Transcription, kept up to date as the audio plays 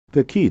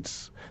the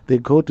kids, they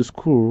go to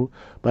school,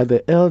 but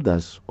the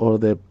elders or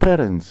the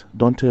parents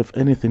don't have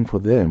anything for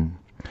them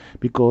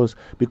because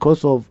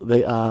of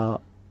they are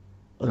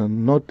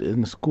not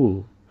in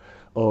school,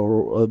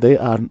 or they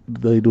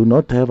do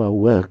not have a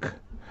work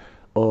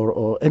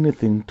or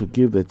anything to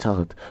give the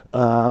child.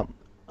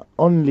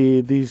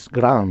 Only these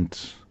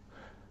grants,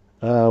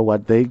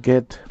 what they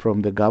get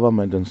from the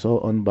government and so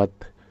on, but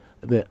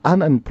the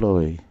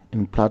unemployed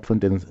in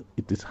Platfontein,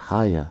 it is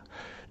higher.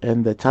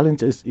 And the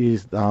challenge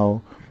is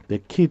now the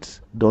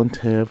kids don't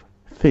have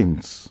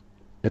things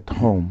at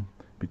home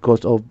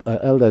because of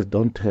elders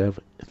don't have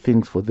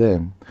things for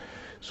them.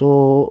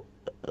 So,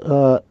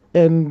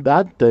 and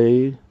that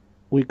day,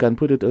 we can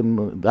put it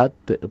in that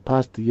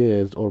past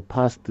years or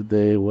past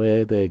day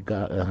where they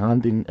got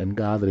hunting and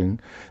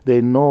gathering,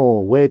 they know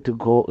where to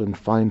go and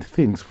find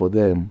things for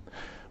them.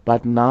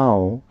 But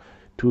now,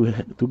 to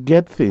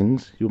get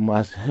things, you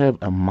must have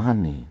a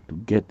money to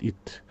get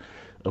it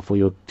for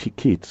your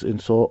kids and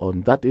so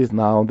on. That is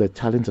now the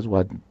challenge is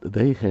what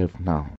they have now.